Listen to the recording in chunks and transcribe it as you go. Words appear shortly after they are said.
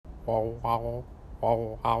Hello,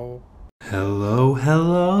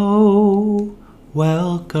 hello.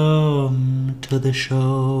 Welcome to the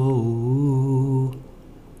show.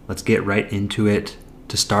 Let's get right into it.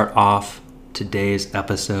 To start off, today's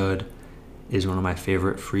episode is one of my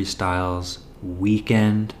favorite freestyles,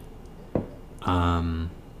 Weekend.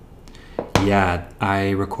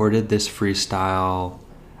 I recorded this freestyle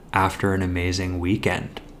after an amazing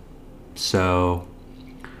weekend. So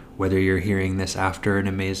whether you're hearing this after an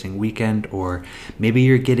amazing weekend or maybe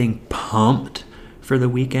you're getting pumped for the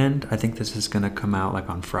weekend, I think this is going to come out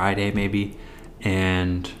like on Friday maybe.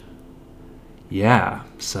 And yeah,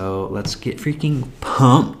 so let's get freaking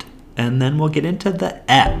pumped and then we'll get into the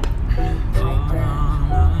ep.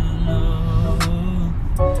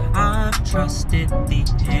 I've trusted the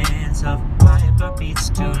hands of Piper Beats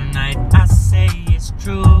tonight. I say it's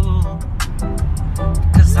true,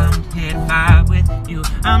 cause I'm hit high with you.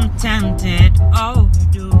 I'm tempted,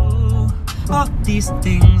 overdue. All these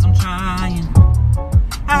things I'm trying.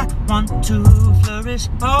 I want to flourish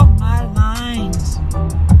all my lines,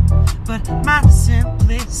 but my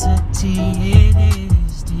simplicity, it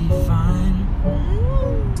is divine.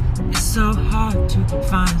 It's so hard to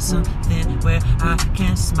find something where I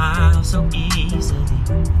can smile so easily.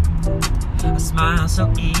 I smile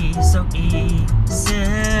so easily.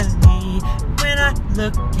 When I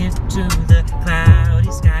look into the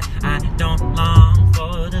cloudy sky, I don't long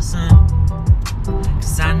for the sun,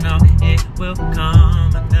 cause I know it will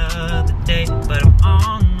come another day. But I'm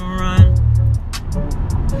on the run,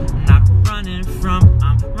 not running from,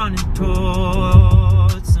 I'm running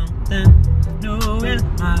towards something new in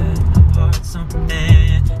my heart,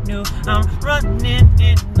 something new. I'm running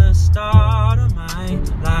in the start of my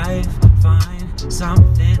life. Find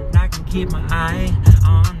something I can keep my eye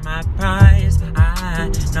on my prize. I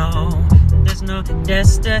know there's no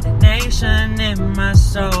destination in my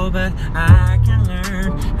soul, but I can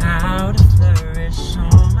learn how to flourish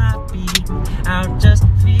on my feet without just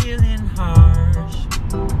feeling harsh.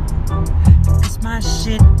 Cause my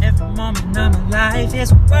shit every moment of my life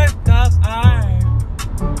is a work of art.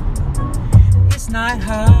 It's not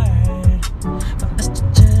hard for us to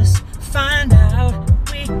just find out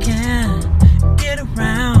we can get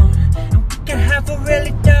around and we can have a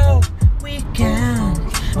really dope weekend.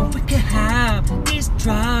 And we can have these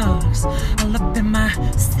drugs all up in my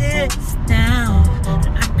system,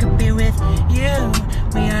 and I could be with you.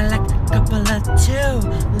 We are like a couple of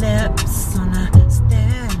tulips on a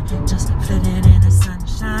stem, just floating in the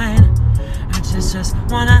sunshine. I just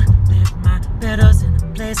wanna live my petals in a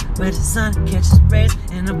place where the sun catches rays,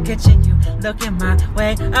 and I'm catching you looking my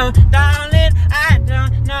way. Oh darling, I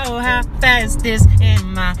don't know how fast this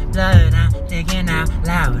in my blood. I'm thinking out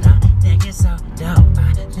loud, I'm thinking so dope.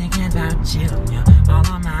 I'm thinking about you, you're all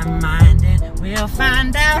on my mind, and we'll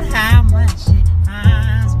find out how much it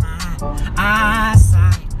finds my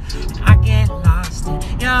eyesight. I get lost in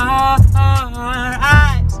your eyes.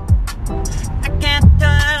 I can't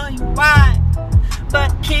tell you why,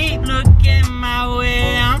 but keep looking my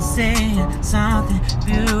way. I'm saying something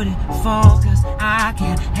beautiful, cause I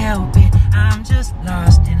can't help it. I'm just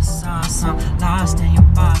lost in the sauce. I'm lost in your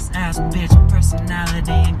boss ass bitch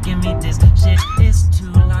personality. And give me this shit, it's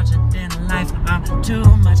too larger than life. I'm too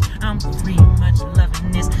much, I'm free much,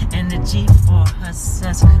 loving this energy for us.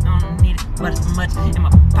 I don't need it, but it's much in my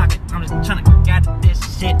pocket. I'm just trying to gather this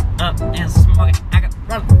shit up and smoke it. I got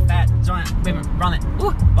roll fat joint, we've been rolling.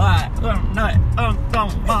 Ooh, boy, I don't know it. I'm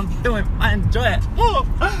doing, I enjoy it. Ooh.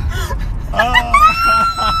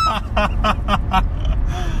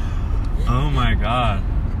 Oh my god.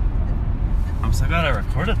 I'm so glad I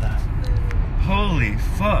recorded that. Holy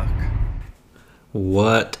fuck.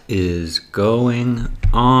 What is going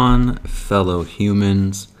on, fellow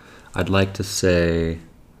humans? I'd like to say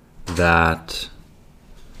that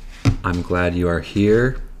I'm glad you are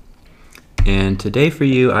here. And today for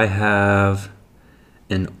you, I have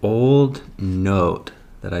an old note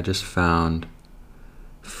that I just found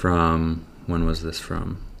from, when was this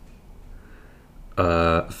from?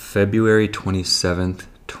 February 27th,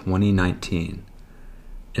 2019.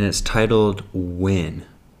 And it's titled Win.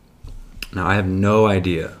 Now, I have no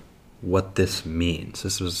idea what this means.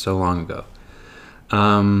 This was so long ago.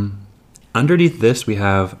 Underneath this, we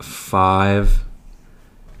have 5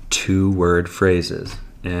 two-word phrases.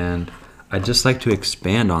 And I'd just like to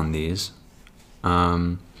expand on these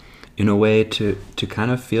in a way to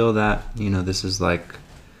kind of feel that, you know, this is like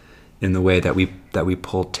in the way that we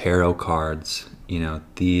pull tarot cards. You know,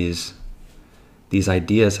 these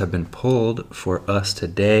ideas have been pulled for us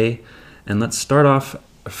today. And let's start off.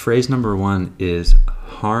 Phrase number 1 is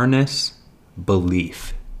harness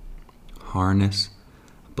belief. Harness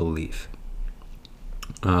belief.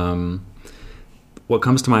 What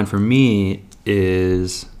comes to mind for me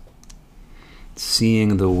is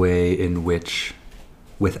seeing the way in which,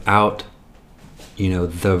 without,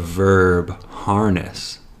 the verb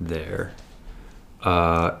harness there,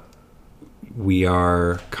 we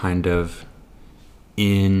are kind of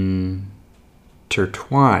intertwined,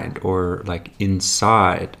 or like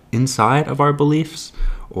inside of our beliefs,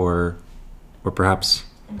 or perhaps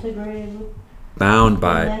Integrated. bound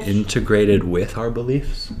by, integrated with our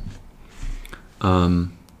beliefs.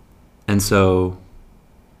 And so,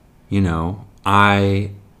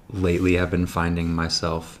 I lately have been finding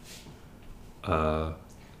myself,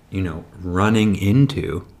 running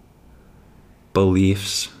into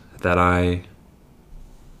beliefs that I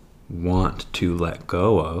want to let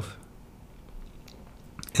go of.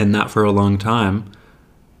 And that for a long time,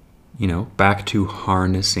 back to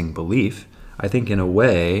harnessing belief, I think in a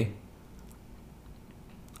way,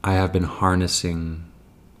 I have been harnessing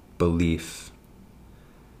belief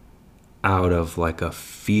out of like a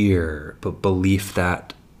fear, but belief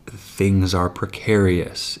that things are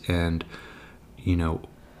precarious and,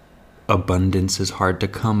 abundance is hard to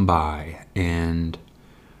come by, and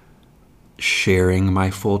sharing my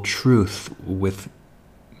full truth with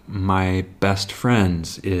my best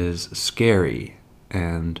friends is scary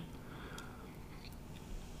and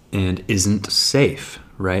isn't safe,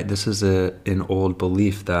 right? This is an old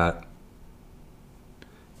belief that,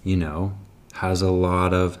 has had a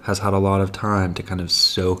lot of time to kind of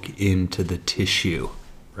soak into the tissue,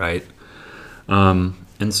 right? And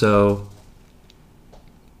so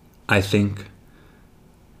I think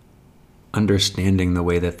understanding the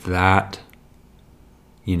way that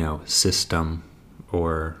system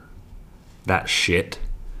or that shit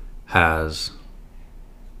has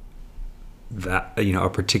that, a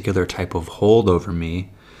particular type of hold over me.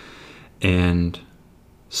 And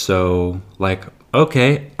so, like,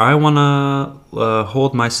 okay, I want to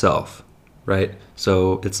hold myself, right?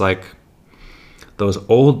 So it's like those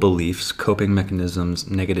old beliefs, coping mechanisms,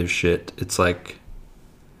 negative shit. It's like,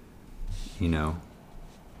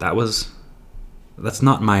 that's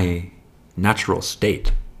not my natural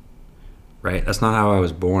state, right? That's not how I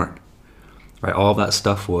was born, right? All of that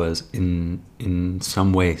stuff was in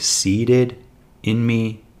some way seeded in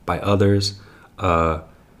me by others,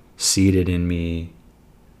 seeded in me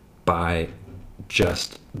by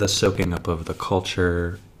just the soaking up of the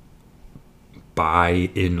culture by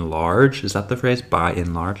and large. Is that the phrase? By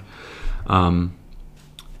and large.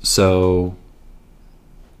 So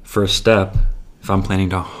first step, if I'm planning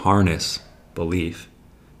to harness belief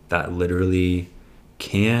that literally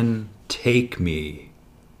can take me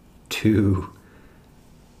to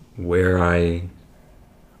where I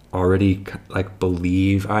already like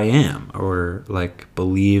believe I am, or like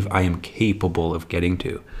believe I am capable of getting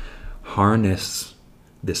to, harness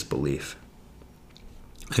this belief.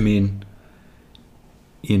 I mean,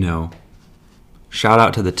 shout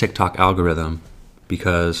out to the TikTok algorithm,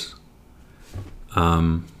 because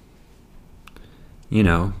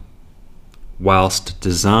while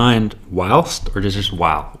designed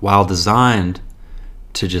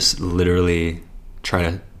to just literally try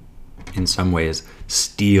to, in some ways,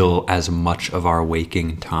 steal as much of our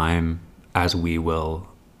waking time as we will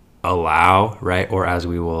allow, right? Or as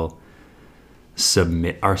we will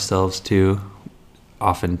submit ourselves to,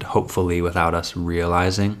 often hopefully without us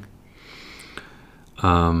realizing.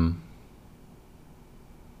 The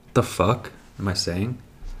fuck am I saying?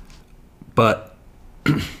 But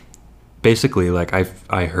basically, like,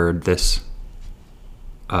 I heard this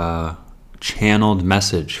channeled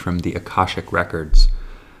message from the Akashic Records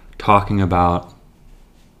talking about,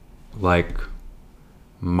 like,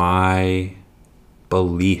 my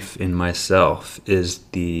belief in myself is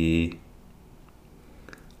the,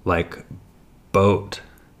 like, boat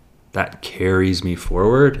that carries me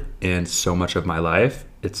forward, and so much of my life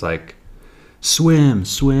it's like swim,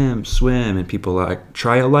 and people are like,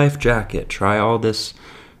 try a life jacket, try all this,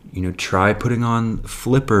 try putting on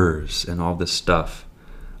flippers and all this stuff,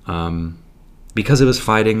 because it was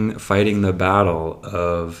fighting the battle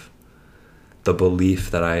of the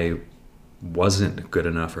belief that I wasn't good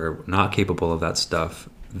enough or not capable of that stuff,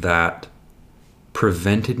 that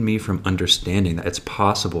prevented me from understanding that it's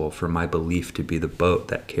possible for my belief to be the boat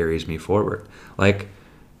that carries me forward. Like,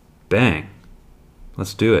 bang,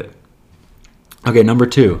 let's do it. Okay, number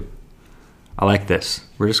 2. I like this.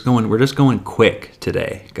 We're just going quick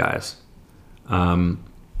today, guys.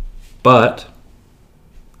 But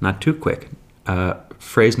not too quick.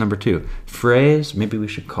 Phrase number 2. Phrase, maybe we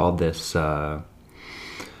should call this,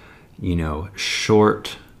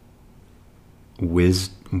 short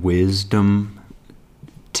wisdom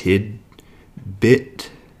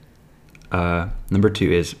tidbit. Number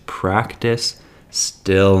 2 is practice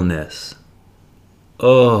stillness.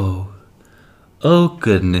 Oh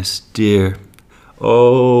goodness dear.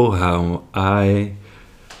 Oh, how I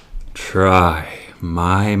try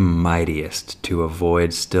my mightiest to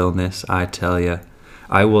avoid stillness, I tell ya.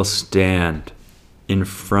 I will stand in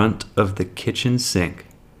front of the kitchen sink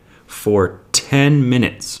for 10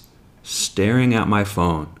 minutes staring at my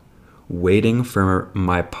phone, waiting for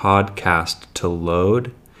my podcast to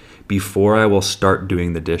load before I will start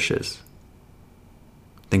doing the dishes.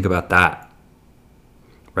 Think about that,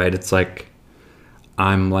 right? It's like,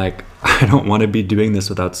 I'm like, I don't want to be doing this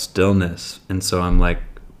without stillness. And so I'm like,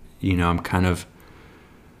 I'm kind of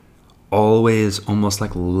always almost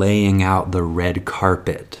like laying out the red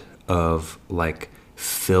carpet of like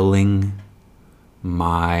filling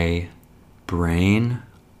my brain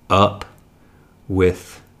up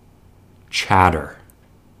with chatter.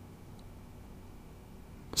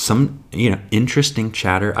 Some, interesting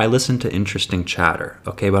chatter. I listen to interesting chatter,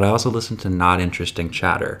 okay? But I also listen to not interesting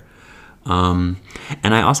chatter. And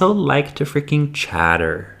I also like to freaking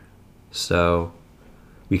chatter. So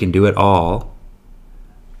we can do it all.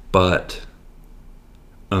 But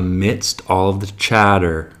amidst all of the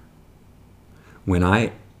chatter, when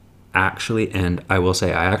I actually, and I will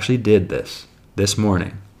say I actually did this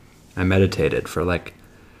morning. I meditated for like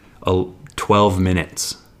 12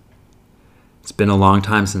 minutes. It's been a long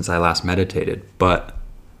time since I last meditated, but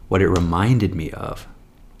what it reminded me of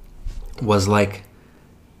was like,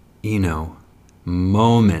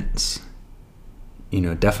 moments,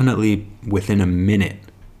 definitely within a minute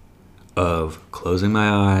of closing my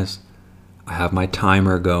eyes. I have my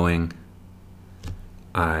timer going.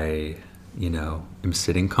 I, am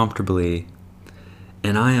sitting comfortably,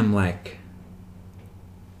 and I am like,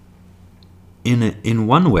 in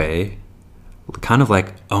one way, kind of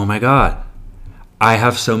like, oh my God, I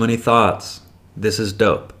have so many thoughts. This is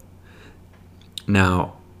dope.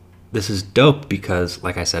 Now, this is dope because,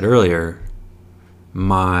 like I said earlier,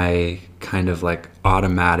 my kind of like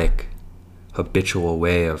automatic, habitual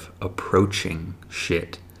way of approaching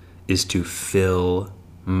shit is to fill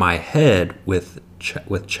my head with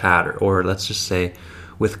chatter, or let's just say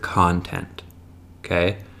with content.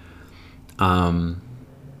 Okay?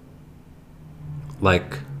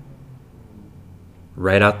 Like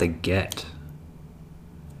right out the get.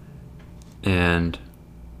 And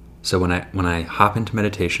so when I hop into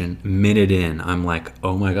meditation, minute in, I'm like,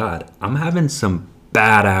 oh my God, I'm having some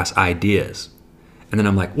badass ideas. And then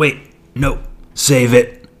I'm like, wait, no, save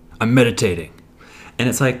it. I'm meditating. And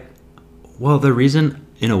it's like, well, the reason,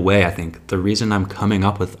 in a way, I think, the reason I'm coming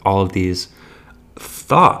up with all of these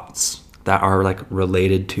thoughts that are like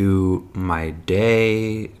related to my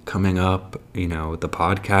day coming up, the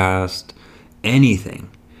podcast, anything.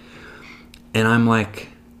 And I'm like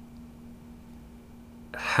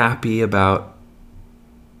happy about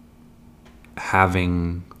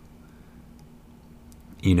having,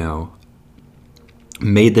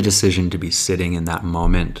 made the decision to be sitting in that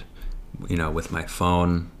moment, with my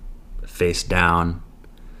phone face down.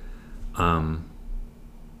 And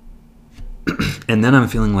then I'm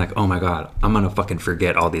feeling like, oh my God, I'm going to fucking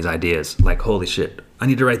forget all these ideas. Like, holy shit, I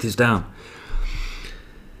need to write these down.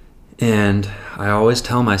 And I always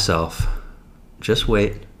tell myself, just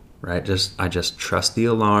wait, right? I just trust the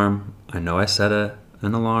alarm. I know I set an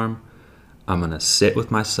alarm. I'm going to sit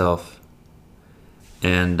with myself.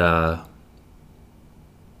 And, and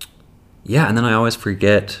then I always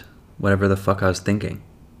forget whatever the fuck I was thinking.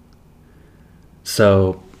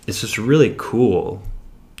 So it's just really cool,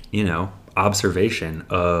 observation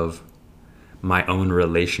of my own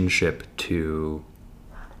relationship to,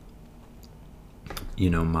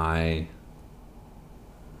 my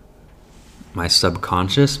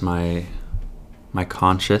subconscious, my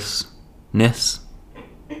consciousness,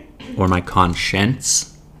 or my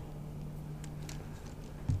conscience.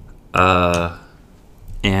 And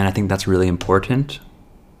I think that's really important.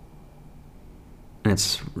 And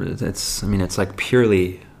it's like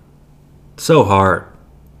purely so hard.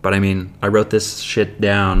 But I wrote this shit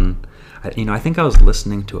down. I think I was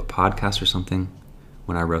listening to a podcast or something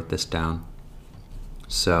when I wrote this down.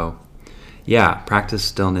 So, yeah, practice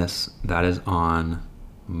stillness. That is on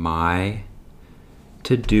my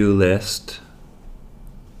to-do list.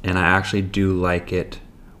 And I actually do like it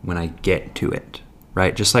when I get to it,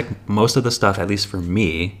 right? Just like most of the stuff, at least for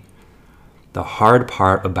me, the hard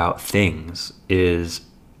part about things is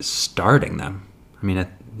starting them.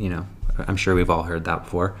 I'm sure we've all heard that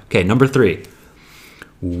before. Okay, number 3,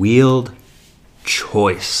 wield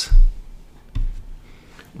choice.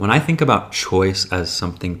 When I think about choice as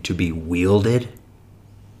something to be wielded,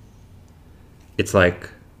 it's like,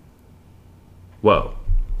 whoa.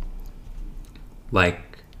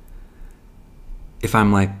 Like, if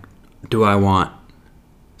I'm like, do I want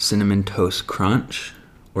Cinnamon Toast Crunch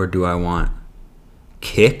or do I want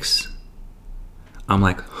Kix? I'm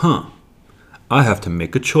like, I have to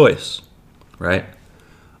make a choice, right?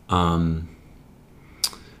 But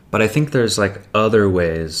I think there's like other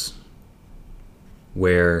ways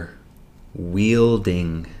where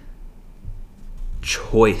wielding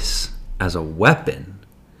choice as a weapon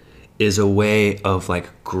is a way of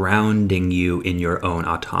like grounding you in your own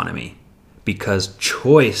autonomy, because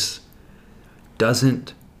choice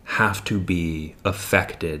doesn't have to be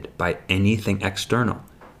affected by anything external.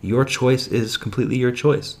 Your choice is completely your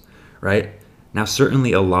choice, right? Now,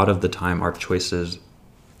 certainly a lot of the time our choices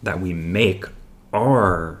that we make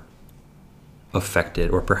are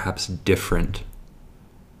affected or perhaps different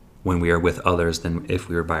when we are with others than if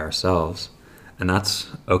we were by ourselves. And that's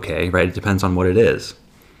okay, right? It depends on what it is,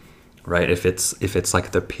 right? If it's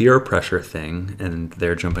like the peer pressure thing and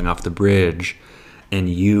they're jumping off the bridge and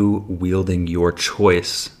you wielding your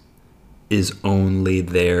choice is only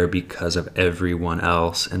there because of everyone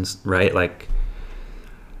else, and right, like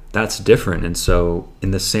that's different. And so in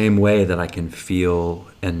the same way that I can feel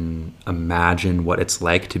and imagine what it's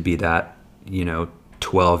like to be that,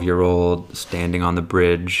 12-year-old standing on the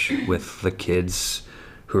bridge with the kids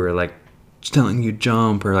who are like telling you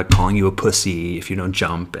jump or like calling you a pussy if you don't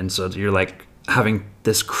jump, and so you're like having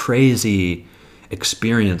this crazy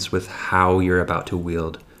experience with how you're about to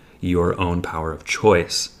wield your own power of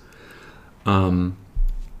choice. I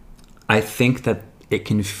think that it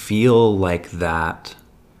can feel like that,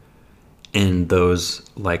 and those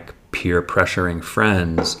like peer pressuring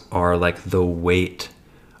friends are like the weight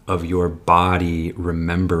of your body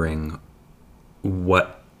remembering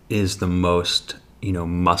what is the most,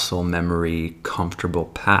 muscle memory comfortable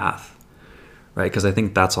path, right? Because I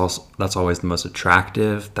think that's always the most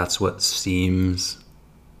attractive. That's what seems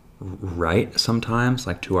right sometimes,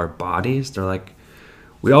 like to our bodies. They're like,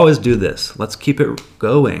 we always do this. Let's keep it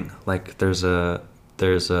going. Like there's a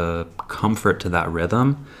comfort to that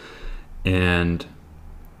rhythm, and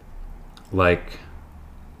like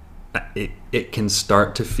it can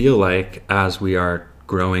start to feel like as we are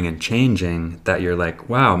growing and changing that you're like,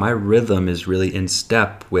 wow, my rhythm is really in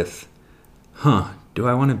step with, do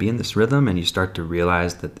I want to be in this rhythm? And you start to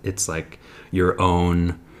realize that it's like your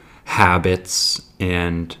own habits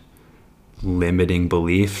and limiting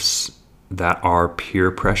beliefs that are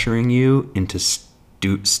peer pressuring you into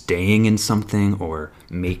staying in something or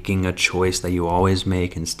making a choice that you always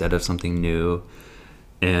make instead of something new.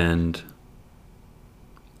 And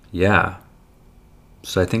yeah,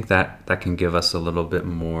 so I think that can give us a little bit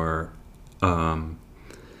more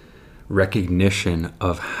recognition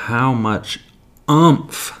of how much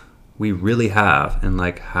oomph we really have, and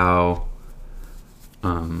like how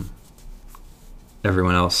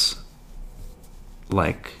everyone else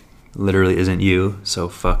like literally isn't you, so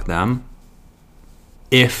fuck them.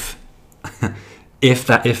 If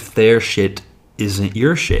their shit isn't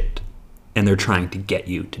your shit and they're trying to get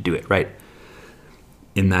you to do it, right?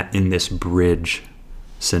 In this bridge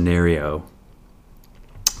scenario.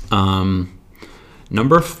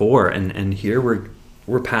 Number 4, and here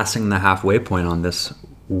we're passing the halfway point on this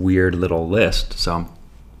weird little list. So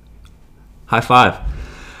high five.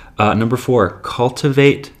 Number 4,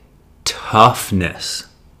 cultivate toughness.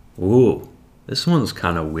 Ooh, this one's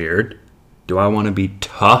kind of weird. Do I want to be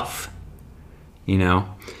tough?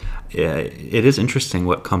 It is interesting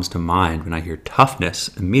what comes to mind when I hear toughness.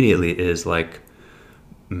 Immediately is like,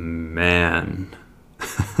 man.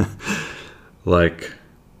 Like,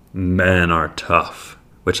 men are tough,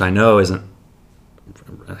 which I know isn't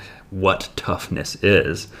what toughness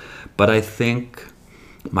is, but I think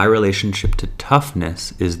my relationship to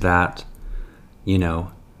toughness is that,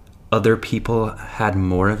 other people had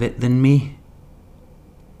more of it than me.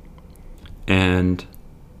 And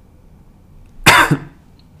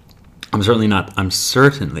I'm certainly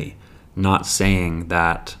not saying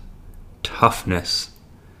that toughness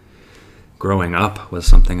growing up was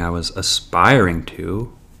something I was aspiring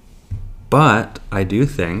to, but I do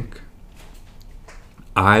think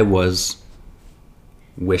I was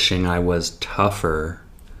wishing I was tougher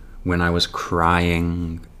when I was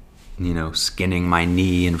crying, skinning my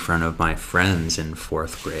knee in front of my friends in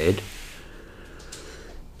 4th grade.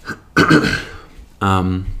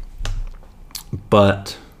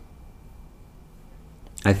 But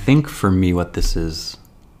I think for me what this is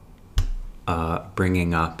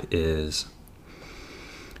bringing up is,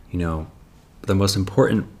 the most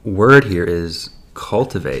important word here is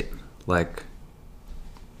cultivate. Like,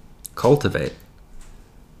 cultivate.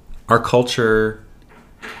 our culture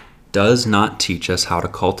does not teach us how to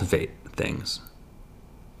cultivate things.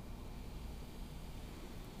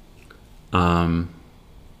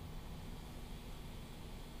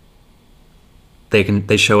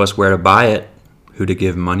 They show us where to buy it, who to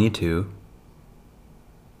give money to.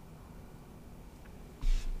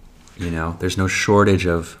 You know, there's no shortage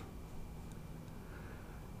of,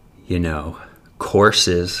 you know,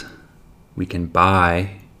 courses we can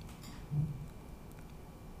buy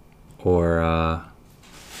or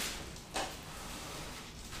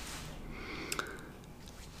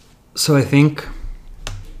so I think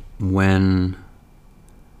when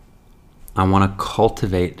I want to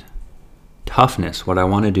cultivate toughness, what I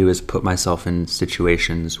want to do is put myself in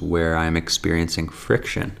situations where I'm experiencing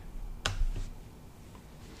friction.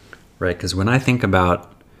 Right? Because when I think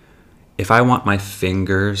about if I want my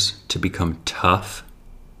fingers to become tough,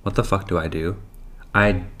 what the fuck do?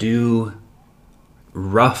 I do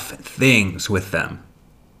rough things with them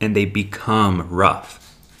and they become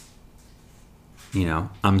rough. You know,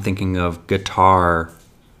 I'm thinking of guitar,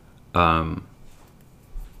 what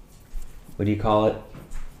do you call it?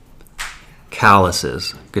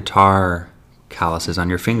 Calluses, guitar calluses on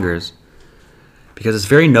your fingers. Because it's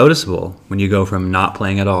very noticeable when you go from not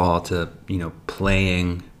playing at all to, you know,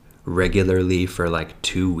 playing regularly for like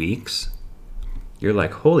 2 weeks. You're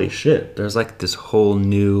like, holy shit, there's like this whole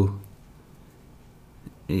new,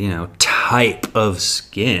 you know, type of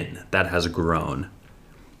skin that has grown.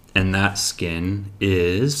 And that skin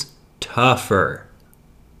is tougher.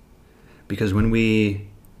 Because when we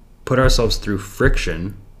put ourselves through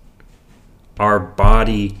friction, our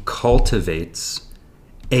body cultivates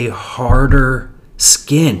a harder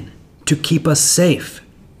skin to keep us safe.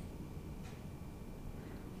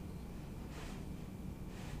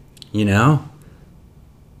 You know?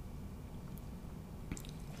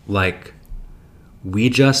 Like, we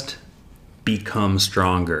just become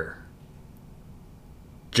stronger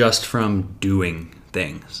just from doing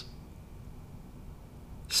things.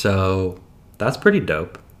 So that's pretty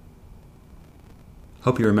dope.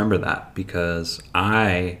 Hope you remember that, because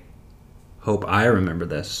I hope I remember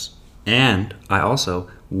this, and I also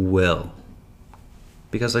will,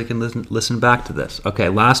 because I can listen back to this. Okay,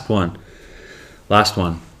 last one.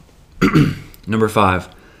 Number 5,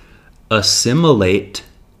 assimilate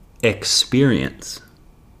experience.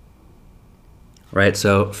 Right,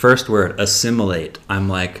 so first word, assimilate. I'm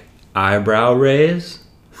like, eyebrow raise?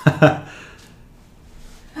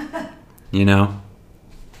 You know?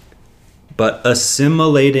 But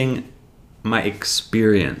assimilating my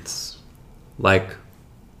experience, like,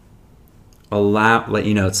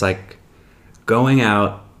 you know, it's like going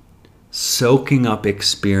out, soaking up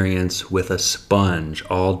experience with a sponge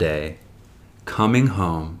all day, coming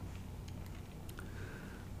home,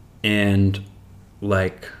 and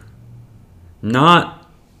like, not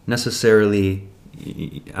necessarily,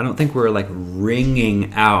 I don't think we're like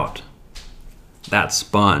wringing out that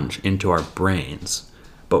sponge into our brains.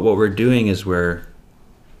 But what we're doing is we're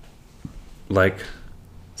like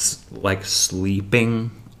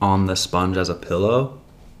sleeping on the sponge as a pillow,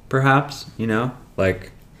 perhaps, you know?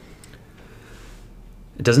 Like,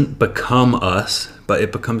 it doesn't become us, but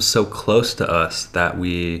it becomes so close to us that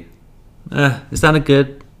we, is that a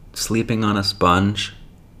good sleeping on a sponge?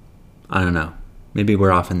 I don't know. Maybe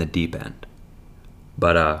we're off in the deep end.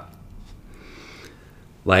 But,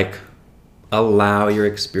 like, allow your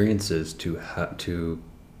experiences to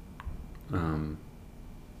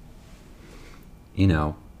you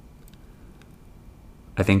know,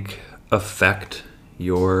 I think affect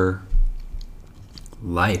your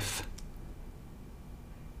life.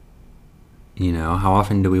 You know, how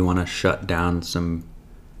often do we want to shut down some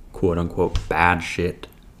quote unquote bad shit,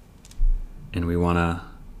 and we want to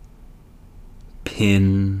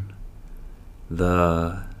pin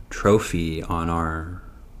the trophy on our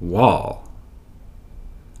wall?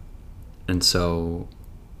 And so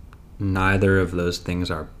neither of those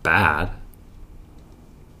things are bad,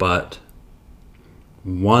 but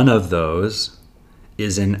one of those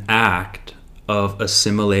is an act of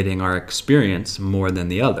assimilating our experience more than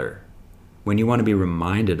the other. When you want to be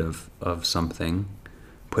reminded of something,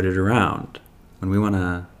 put it around. When we want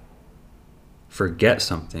to forget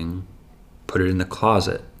something, put it in the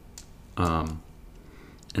closet. And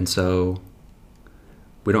so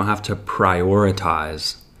we don't have to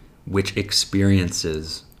prioritize which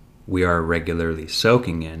experiences we are regularly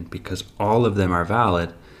soaking in, because all of them are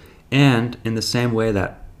valid. And in the same way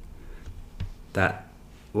that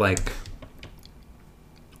like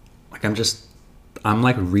I'm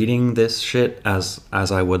like reading this shit as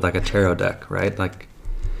I would like a tarot deck, right? Like,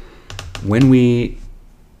 when we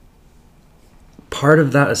part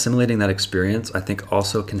of that, assimilating that experience, I think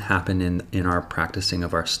also can happen in our practicing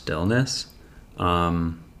of our stillness.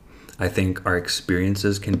 I think our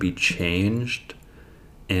experiences can be changed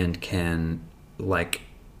and can like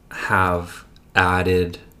have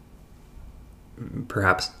added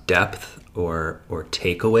perhaps depth or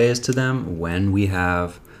takeaways to them when we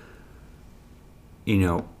have,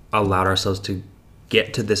 allowed ourselves to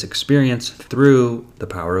get to this experience through the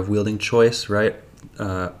power of wielding choice, right?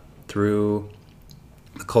 Through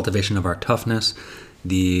the cultivation of our toughness,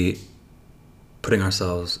 the putting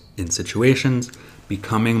ourselves in situations,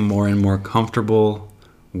 becoming more and more comfortable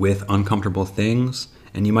with uncomfortable things.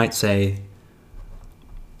 And you might say,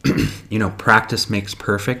 practice makes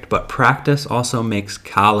perfect, but practice also makes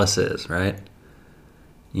calluses, right?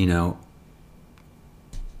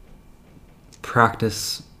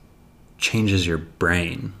 Practice changes your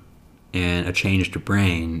brain, and a changed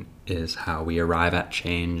brain is how we arrive at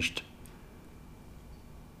changed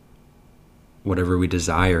whatever we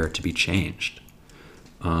desire to be changed.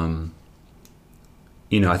 I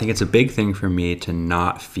think it's a big thing for me to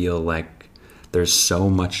not feel like there's so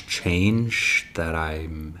much change that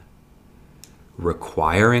I'm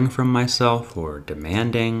requiring from myself or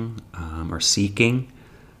demanding or seeking.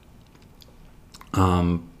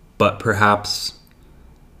 But perhaps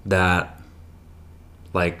that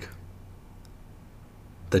like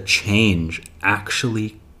the change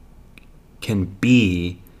actually can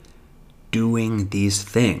be doing these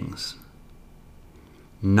things,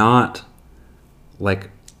 not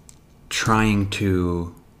like trying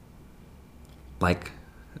to like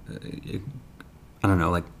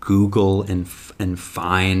Google and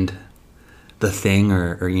find the thing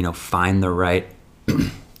or find the right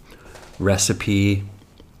recipe.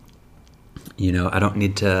 I don't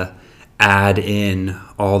need to add in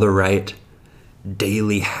all the right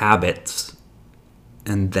daily habits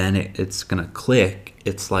and then it's gonna click.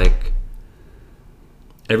 It's like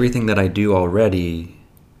everything that I do already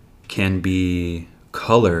can be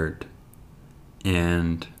colored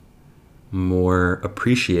and more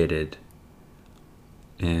appreciated,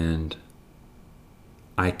 and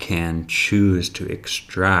I can choose to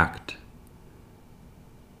extract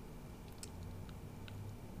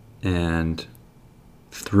and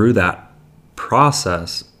through that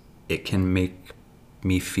process it can make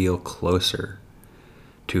me feel closer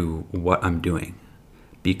to what I'm doing,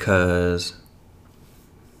 because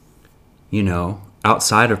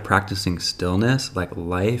outside of practicing stillness, like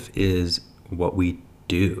life is what we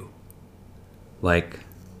do. Like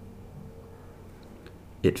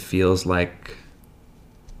it feels like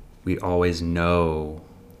we always know,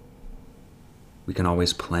 we can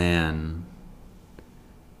always plan.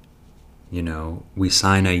 We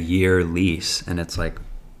sign a year lease and it's like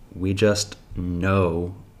we just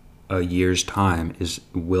know a year's time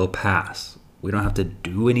will pass. We don't have to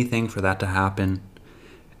do anything for that to happen.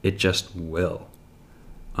 It just will.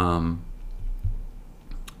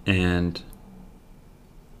 And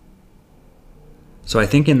so I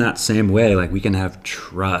think in that same way, like we can have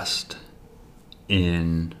trust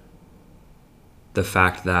in the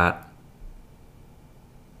fact that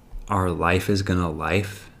our life is gonna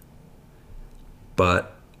life,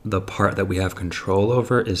 but the part that we have control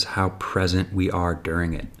over is how present we are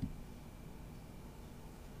during it.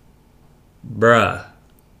 Bruh.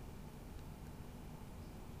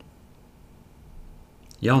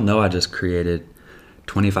 Y'all know I just created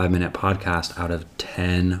 25-minute podcast out of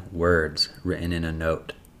 10 words written in a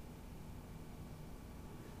note.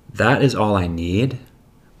 That is all I need.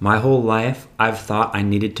 My whole life, I've thought I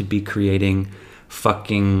needed to be creating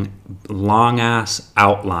fucking long-ass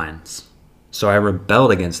outlines. So I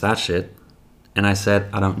rebelled against that shit, and I said,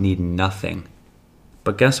 I don't need nothing.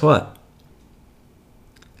 But guess what?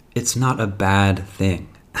 It's not a bad thing,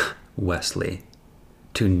 Wesley,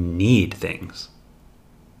 to need things.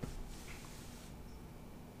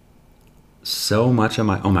 So much of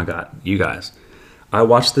oh my God, you guys. I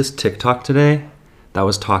watched this TikTok today that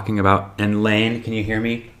was talking about, and Lane, can you hear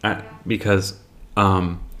me? Because,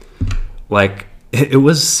 it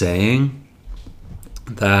was saying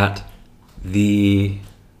that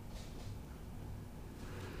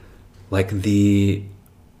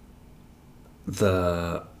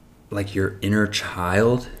your inner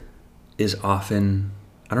child is often,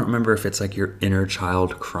 I don't remember if it's like your inner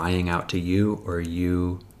child crying out to you or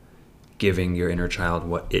you giving your inner child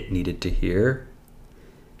what it needed to hear,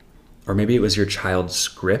 or maybe it was your child's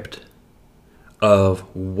script of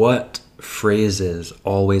what phrases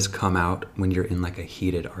always come out when you're in like a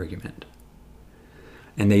heated argument.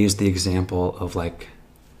 And they used the example of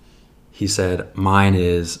he said, mine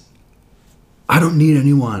is, I don't need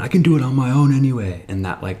anyone, I can do it on my own anyway. And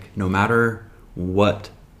that no matter what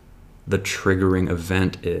the triggering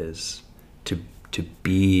event is to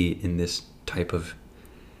be in this type of,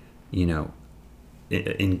 you know,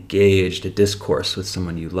 engaged discourse with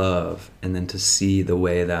someone you love, and then to see the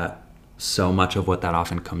way that so much of what that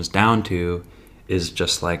often comes down to is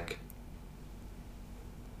just like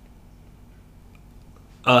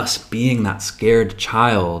us being that scared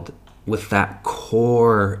child with that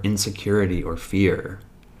core insecurity or fear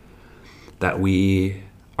that we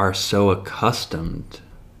are so accustomed,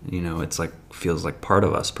 you know, it's like feels like part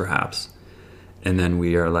of us perhaps, and then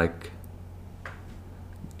we are like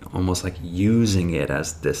almost like using it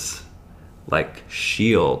as this like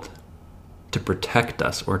shield to protect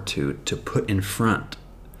us or to put in front,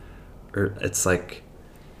 or it's like,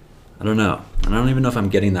 I don't know, and I don't even know if I'm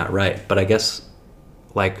getting that right, but I guess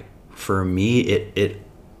like for me it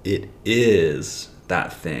is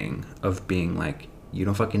that thing of being like, you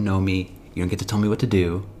don't fucking know me, you don't get to tell me what to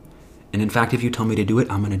do, and in fact if you tell me to do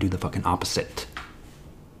it, I'm gonna do the fucking opposite.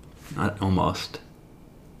 Not almost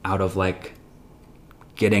out of like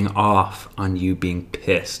getting off on you being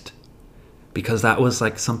pissed, because that was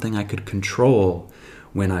like something I could control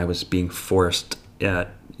when I was being forced you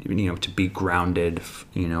know, to be grounded,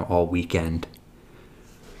 you know, all weekend.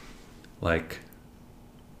 Like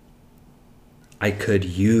I could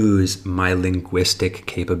use my linguistic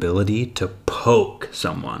capability to poke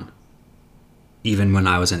someone even when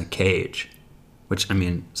I was in a cage, which, I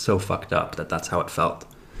mean, so fucked up that that's how it felt.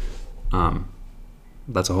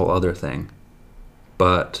 That's a whole other thing.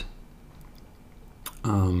 But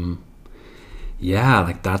yeah,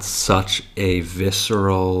 like that's such a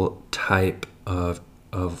visceral type of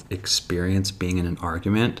experience being in an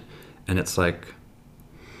argument, and it's like,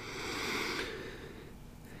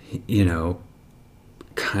 you know,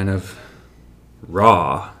 kind of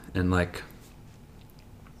raw and like,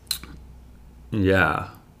 yeah,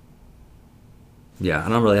 I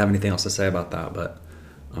don't really have anything else to say about that, but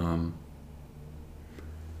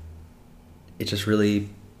it just really,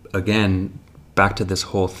 again, back to this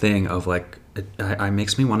whole thing of like, it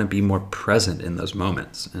makes me want to be more present in those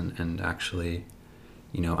moments, and actually,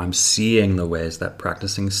 you know, I'm seeing the ways that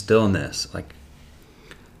practicing stillness, like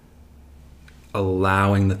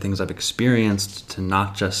allowing the things I've experienced to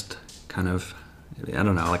not just kind of, I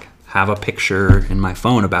don't know, like have a picture in my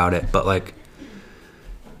phone about it, but like,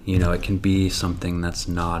 you know, it can be something that's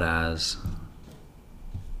not as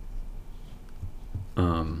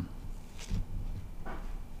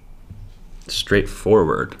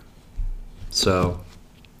straightforward. So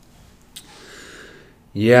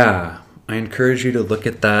yeah, I encourage you to look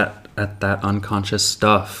at that unconscious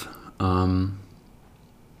stuff.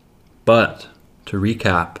 But to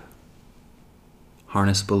recap,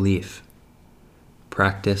 harness belief,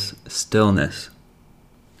 practice stillness,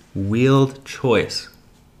 wield choice,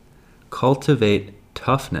 cultivate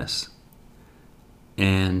toughness,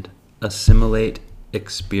 and assimilate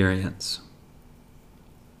experience.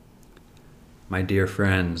 My dear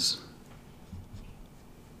friends,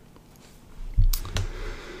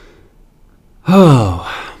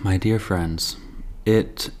 oh, my dear friends,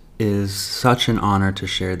 it is such an honor to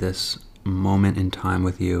share this moment in time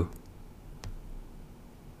with you.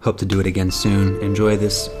 Hope to do it again soon. Enjoy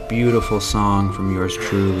this beautiful song from yours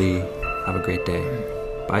truly. Have a great day.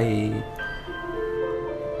 Bye.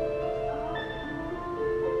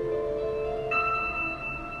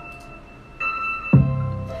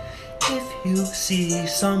 If you see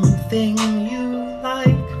something you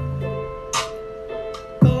like,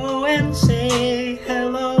 go and say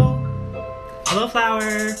hello. Hello,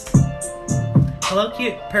 flower. Hello,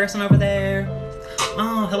 cute person over there.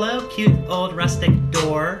 Oh, hello, cute old rustic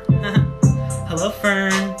door. Hello,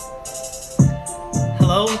 fern.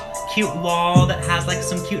 Hello, cute wall that has like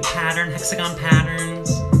some cute hexagon patterns.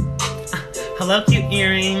 Hello, cute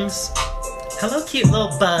earrings. Hello, cute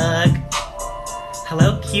little bug.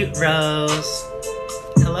 Hello, cute rose.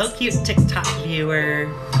 Hello, cute TikTok viewer.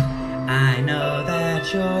 I know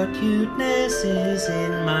that your cuteness is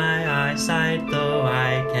in my eyesight, though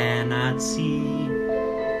I cannot see.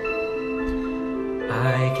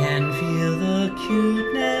 I can feel the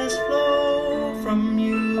cuteness flow from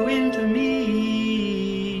you into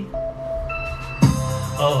me.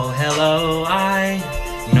 Oh, hello, I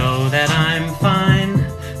know that I'm fine.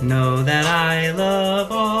 Know that I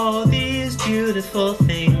love all these beautiful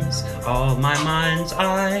things. All my mind's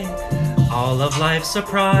eye, all of life's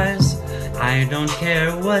surprise. I don't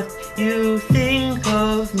care what you think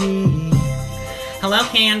of me. Hello,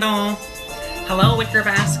 candle. Hello, wicker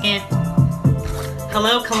basket.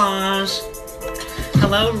 Hello, collage.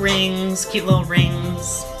 Hello, rings, cute little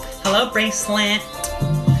rings. Hello, bracelet.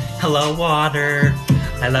 Hello, water.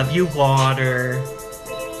 I love you, water.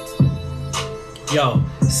 Yo,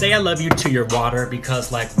 say I love you to your water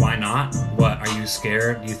because, like, why not? What, are you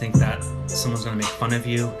scared? Do you think that someone's gonna make fun of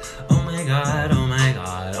you? Oh my god, oh my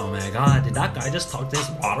god, oh my god. Did that guy just talk to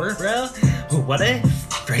his water, bro? What a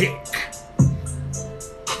freak.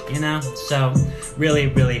 You know, so really,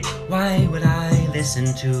 why would I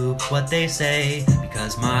listen to what they say?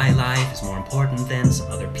 Because my life is more important than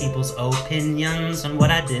some other people's opinions on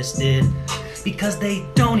what I just did. Because they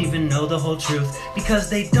don't even know the whole truth.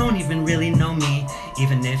 Because they don't even really know me.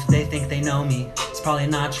 Even if they think they know me, it's probably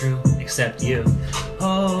not true, except you.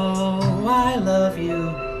 Oh, I love you,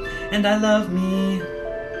 and I love me,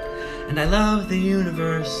 and I love the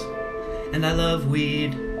universe, and I love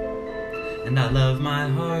weed, and I love my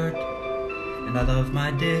heart, and I love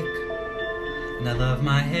my dick, and I love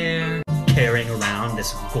my hair. Carrying around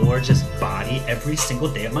this gorgeous body every single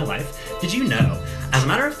day of my life. Did you know? As a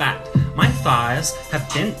matter of fact, my thighs have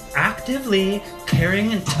been actively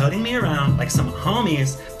carrying and toting me around like some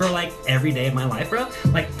homies for like every day of my life, bro.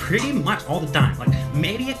 Like pretty much all the time. Like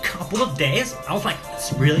maybe a couple of days I was like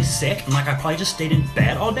really sick and like I probably just stayed in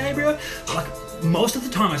bed all day, bro. But, like most of the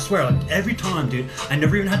time, I swear, like every time, dude, I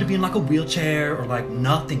never even had to be in like a wheelchair or like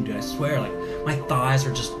nothing, dude. I swear, like my thighs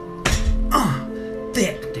are just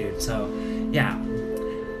thick, dude. So yeah.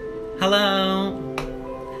 Hello,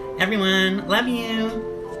 everyone. Love you.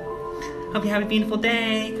 Hope you have a beautiful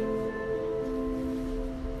day.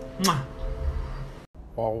 Mwah.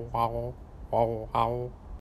 Wow, wow, wow, wow.